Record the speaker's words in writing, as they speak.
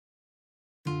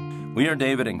We are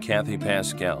David and Kathy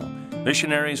Paskal,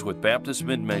 missionaries with Baptist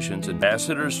Mid-Missions,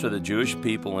 ambassadors to the Jewish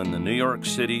people in the New York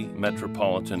City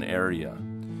metropolitan area.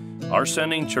 Our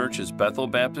sending church is Bethel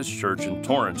Baptist Church in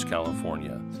Torrance,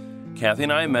 California. Kathy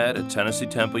and I met at Tennessee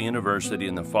Temple University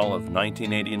in the fall of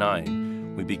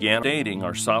 1989. We began dating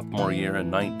our sophomore year in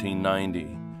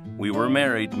 1990. We were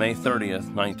married May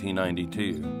 30th,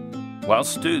 1992. While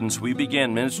students, we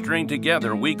began ministering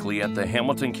together weekly at the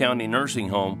Hamilton County Nursing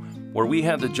Home, where we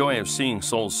had the joy of seeing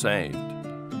souls saved.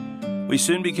 We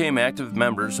soon became active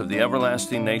members of the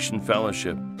Everlasting Nation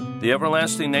Fellowship. The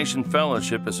Everlasting Nation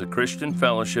Fellowship is a Christian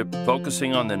fellowship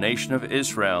focusing on the nation of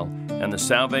Israel and the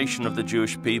salvation of the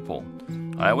Jewish people.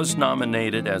 I was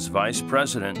nominated as vice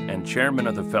president and chairman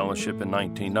of the fellowship in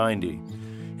 1990.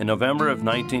 In November of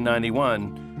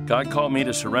 1991, God called me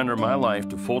to surrender my life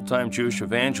to full-time Jewish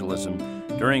evangelism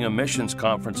during a missions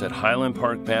conference at Highland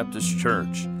Park Baptist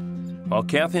Church. While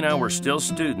Kathy and I were still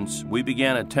students, we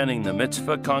began attending the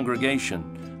Mitzvah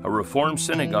Congregation, a Reformed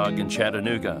synagogue in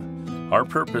Chattanooga. Our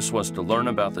purpose was to learn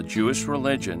about the Jewish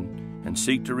religion and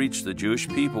seek to reach the Jewish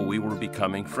people we were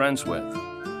becoming friends with.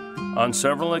 On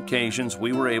several occasions,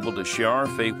 we were able to share our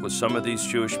faith with some of these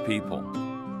Jewish people.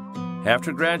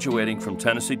 After graduating from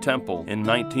Tennessee Temple in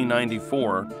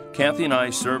 1994, Kathy and I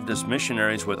served as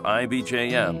missionaries with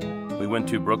IBJM. We went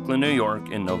to Brooklyn, New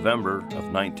York in November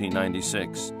of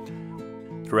 1996.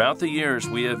 Throughout the years,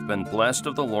 we have been blessed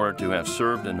of the Lord to have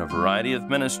served in a variety of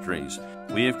ministries.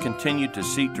 We have continued to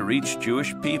seek to reach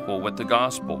Jewish people with the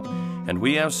gospel, and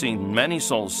we have seen many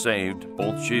souls saved,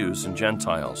 both Jews and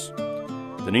Gentiles.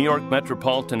 The New York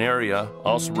metropolitan area,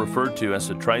 also referred to as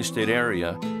the tri-state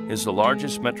area, is the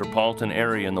largest metropolitan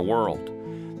area in the world.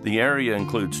 The area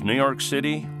includes New York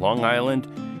City, Long Island,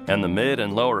 and the mid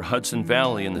and lower Hudson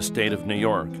Valley in the state of New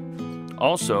York.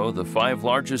 Also, the 5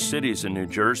 largest cities in New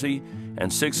Jersey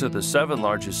and 6 of the 7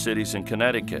 largest cities in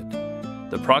Connecticut.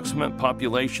 The approximate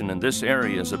population in this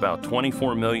area is about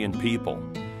 24 million people.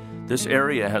 This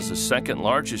area has the second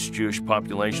largest Jewish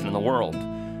population in the world,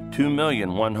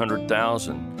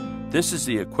 2,100,000. This is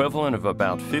the equivalent of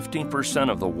about 15%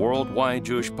 of the worldwide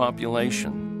Jewish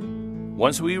population.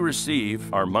 Once we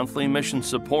receive our monthly mission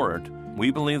support,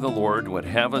 we believe the Lord would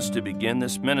have us to begin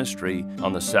this ministry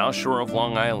on the South Shore of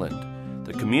Long Island.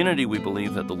 The community we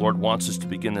believe that the Lord wants us to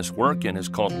begin this work in is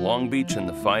called Long Beach in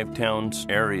the Five Towns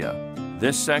area.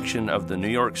 This section of the New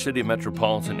York City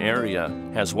metropolitan area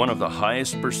has one of the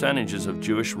highest percentages of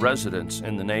Jewish residents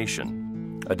in the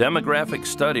nation. A demographic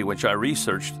study which I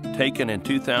researched, taken in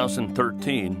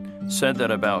 2013, said that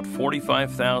about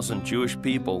 45,000 Jewish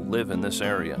people live in this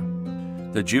area.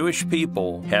 The Jewish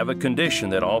people have a condition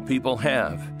that all people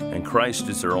have, and Christ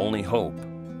is their only hope.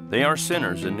 They are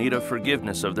sinners in need of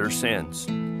forgiveness of their sins.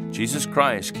 Jesus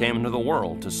Christ came into the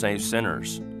world to save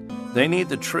sinners. They need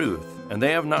the truth, and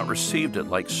they have not received it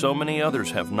like so many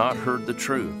others have not heard the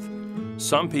truth.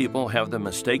 Some people have the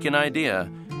mistaken idea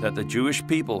that the Jewish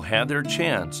people had their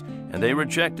chance and they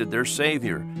rejected their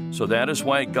Savior, so that is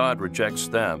why God rejects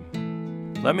them.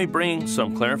 Let me bring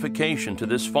some clarification to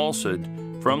this falsehood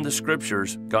from the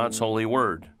Scriptures, God's holy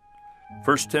word.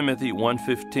 1 Timothy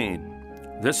 1:15.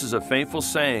 This is a faithful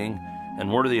saying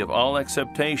and worthy of all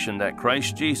acceptation that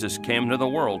Christ Jesus came into the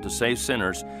world to save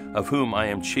sinners, of whom I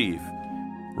am chief.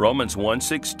 Romans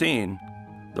 1:16,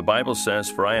 the Bible says,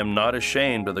 For I am not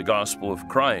ashamed of the gospel of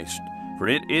Christ, for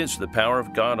it is the power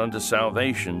of God unto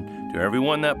salvation to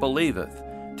everyone that believeth,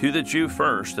 to the Jew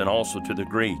first and also to the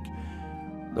Greek.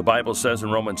 The Bible says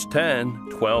in Romans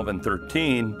 10:12 and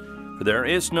 13, For there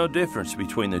is no difference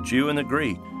between the Jew and the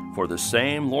Greek, for the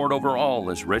same Lord over all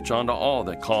is rich unto all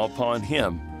that call upon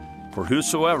him. For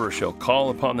whosoever shall call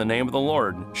upon the name of the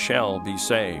Lord shall be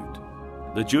saved.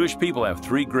 The Jewish people have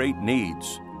 3 great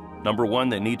needs. Number 1,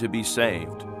 they need to be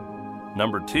saved.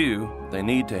 Number 2, they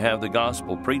need to have the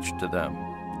gospel preached to them.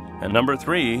 And number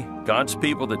 3, God's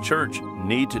people, the church,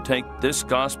 need to take this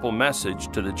gospel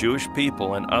message to the Jewish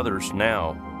people and others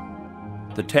now.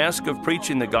 The task of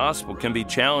preaching the gospel can be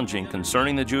challenging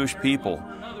concerning the Jewish people,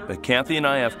 but Kathy and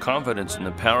I have confidence in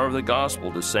the power of the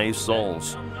gospel to save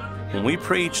souls. When we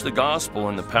preach the gospel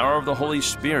in the power of the Holy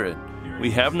Spirit,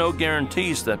 we have no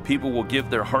guarantees that people will give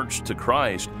their hearts to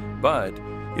Christ, but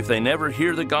if they never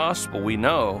hear the gospel, we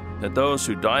know that those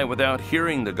who die without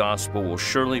hearing the gospel will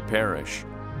surely perish.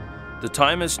 The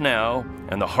time is now,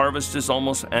 and the harvest is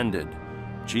almost ended.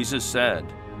 Jesus said,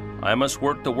 I must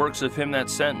work the works of him that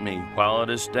sent me while it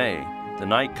is day. The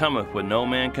night cometh when no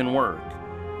man can work.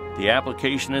 The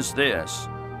application is this: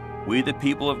 we, the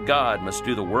people of God, must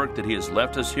do the work that he has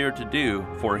left us here to do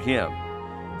for him.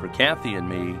 For Kathy and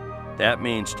me, that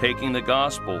means taking the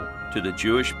gospel to the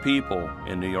Jewish people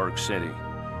in New York City.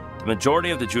 The majority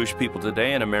of the Jewish people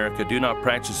today in America do not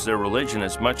practice their religion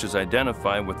as much as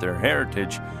identify with their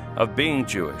heritage of being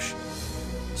Jewish.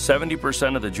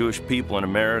 70% of the Jewish people in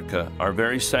America are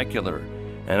very secular,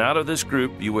 and out of this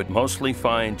group you would mostly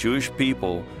find Jewish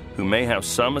people who may have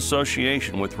some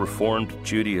association with Reformed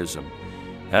Judaism.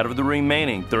 Out of the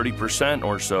remaining 30%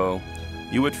 or so,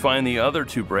 you would find the other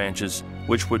two branches,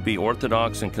 which would be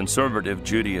Orthodox and Conservative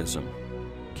Judaism.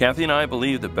 Kathy and I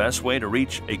believe the best way to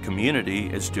reach a community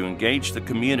is to engage the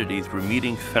community through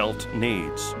meeting felt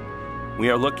needs.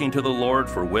 We are looking to the Lord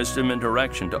for wisdom and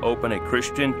direction to open a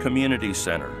Christian community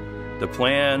center. The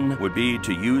plan would be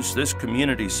to use this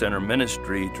community center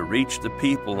ministry to reach the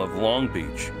people of Long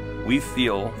Beach. We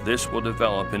feel this will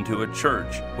develop into a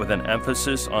church with an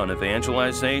emphasis on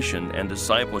evangelization and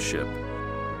discipleship.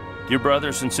 Dear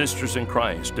brothers and sisters in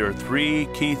Christ, there are three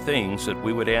key things that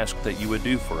we would ask that you would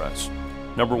do for us.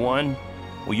 Number one,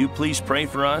 will you please pray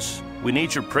for us? We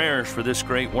need your prayers for this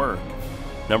great work.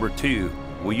 Number two,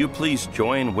 will you please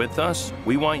join with us?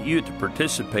 We want you to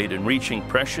participate in reaching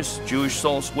precious Jewish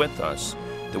souls with us,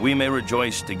 that we may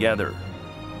rejoice together.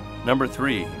 Number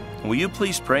three, will you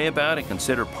please pray about and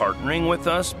consider partnering with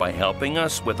us by helping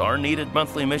us with our needed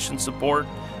monthly mission support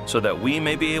so that we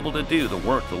may be able to do the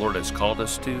work the Lord has called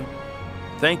us to?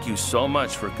 Thank you so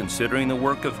much for considering the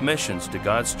work of missions to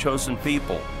God's chosen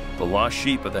people, the lost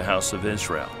sheep of the house of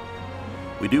Israel.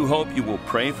 We do hope you will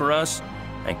pray for us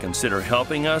and consider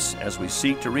helping us as we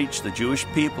seek to reach the Jewish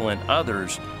people and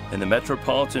others in the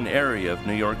metropolitan area of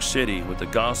New York City with the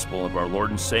gospel of our Lord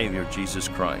and Savior, Jesus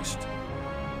Christ.